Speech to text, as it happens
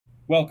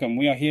Welcome,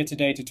 we are here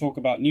today to talk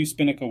about new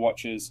Spinnaker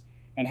watches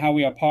and how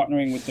we are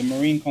partnering with the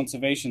Marine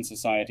Conservation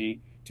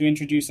Society to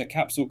introduce a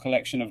capsule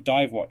collection of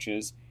dive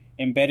watches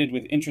embedded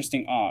with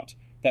interesting art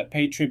that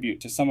pay tribute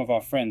to some of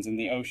our friends in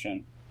the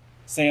ocean.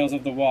 Sales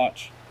of the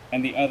watch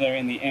and the other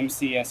in the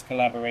MCS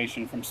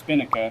collaboration from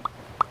Spinnaker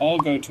all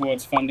go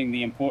towards funding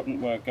the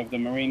important work of the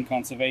Marine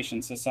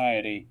Conservation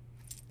Society.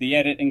 The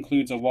edit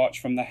includes a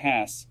watch from the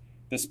Haas,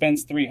 the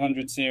Spence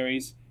 300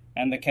 series,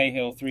 and the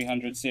Cahill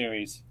 300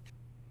 series.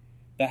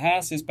 The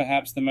Haas is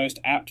perhaps the most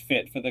apt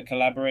fit for the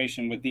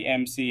collaboration with the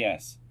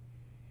MCS.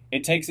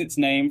 It takes its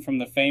name from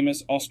the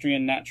famous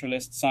Austrian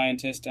naturalist,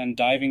 scientist, and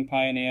diving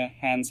pioneer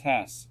Hans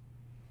Haas,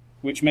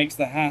 which makes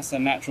the Haas a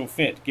natural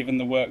fit given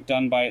the work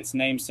done by its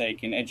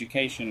namesake in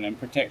education and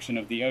protection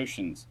of the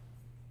oceans.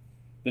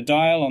 The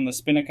dial on the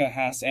Spinnaker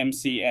Haas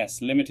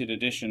MCS limited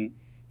edition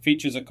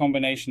features a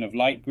combination of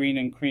light green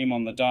and cream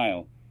on the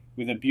dial,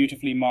 with a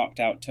beautifully marked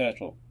out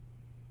turtle.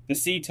 The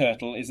sea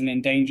turtle is an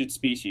endangered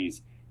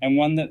species, and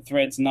one that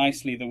threads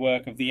nicely the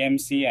work of the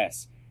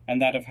MCS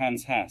and that of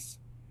Hans Haas.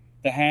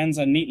 The hands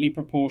are neatly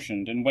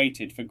proportioned and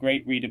weighted for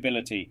great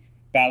readability,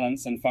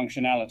 balance, and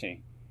functionality.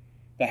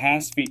 The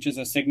Haas features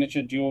a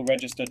signature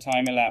dual-register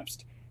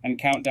time-elapsed and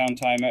countdown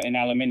timer in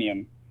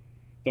aluminium.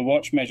 The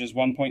watch measures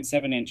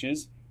 1.7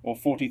 inches, or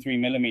 43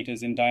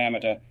 millimeters in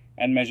diameter,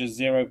 and measures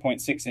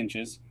 0.6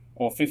 inches,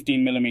 or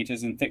 15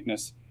 millimeters in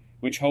thickness,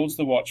 which holds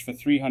the watch for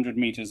 300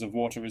 meters of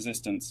water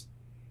resistance.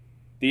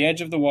 The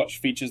edge of the watch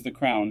features the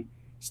crown,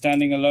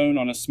 standing alone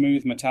on a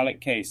smooth metallic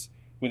case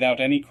without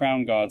any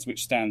crown guards,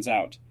 which stands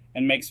out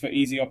and makes for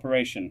easy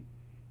operation.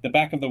 The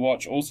back of the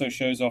watch also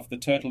shows off the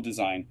turtle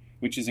design,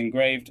 which is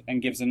engraved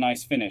and gives a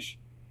nice finish.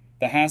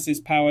 The Haas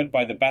is powered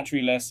by the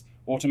battery-less,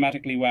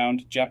 automatically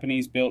wound,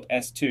 Japanese-built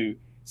S2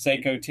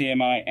 Seiko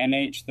TMI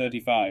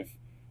NH35,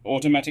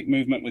 automatic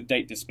movement with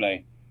date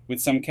display. With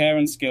some care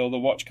and skill, the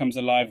watch comes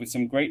alive with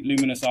some great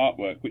luminous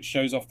artwork, which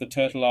shows off the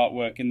turtle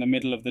artwork in the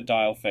middle of the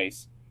dial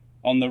face.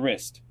 On the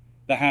wrist,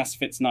 the Haas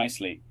fits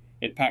nicely.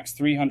 It packs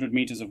 300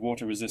 meters of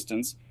water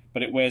resistance,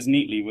 but it wears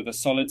neatly with a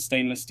solid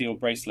stainless steel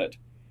bracelet.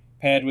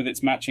 Paired with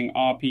its matching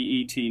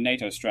RPET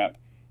NATO strap,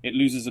 it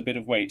loses a bit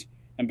of weight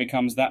and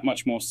becomes that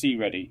much more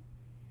sea-ready.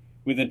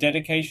 With a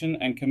dedication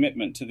and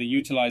commitment to the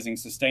utilizing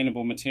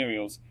sustainable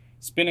materials,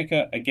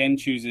 Spinnaker again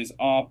chooses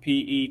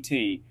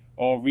RPET,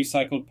 or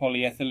recycled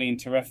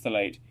polyethylene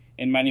terephthalate,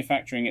 in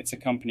manufacturing its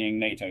accompanying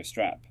NATO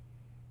strap.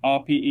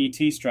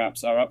 RPET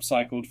straps are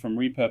upcycled from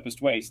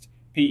repurposed waste,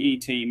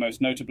 PET most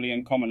notably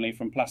and commonly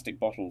from plastic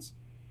bottles.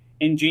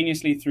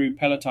 Ingeniously through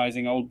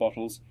pelletizing old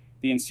bottles,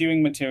 the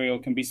ensuing material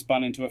can be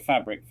spun into a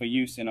fabric for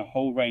use in a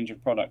whole range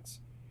of products.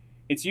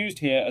 It's used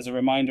here as a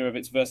reminder of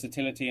its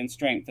versatility and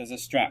strength as a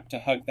strap to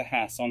hug the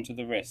Haas onto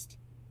the wrist.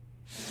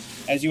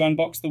 As you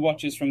unbox the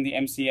watches from the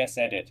MCS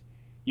edit,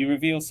 you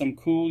reveal some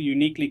cool,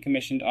 uniquely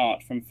commissioned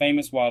art from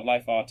famous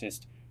wildlife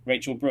artist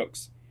Rachel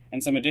Brooks,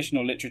 and some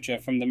additional literature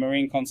from the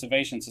Marine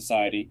Conservation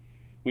Society,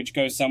 which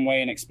goes some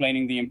way in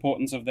explaining the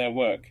importance of their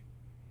work.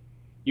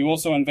 You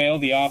also unveil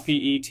the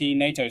RPET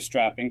NATO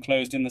strap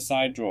enclosed in the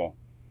side drawer.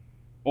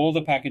 All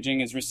the packaging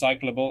is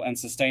recyclable and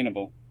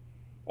sustainable.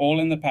 All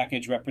in the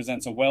package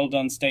represents a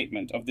well-done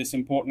statement of this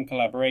important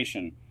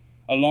collaboration,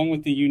 along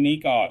with the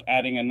unique art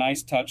adding a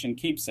nice touch and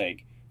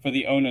keepsake for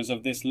the owners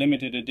of this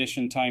limited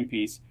edition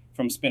timepiece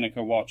from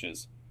Spinnaker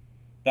watches.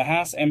 The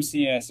Haas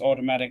MCS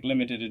Automatic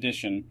Limited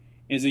Edition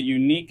is a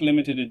unique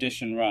limited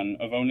edition run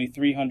of only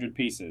 300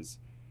 pieces,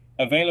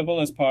 available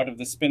as part of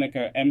the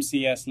Spinnaker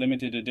MCS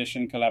Limited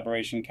Edition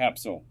collaboration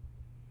capsule.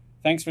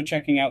 Thanks for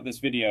checking out this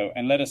video,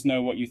 and let us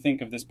know what you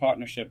think of this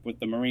partnership with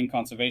the Marine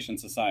Conservation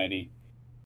Society.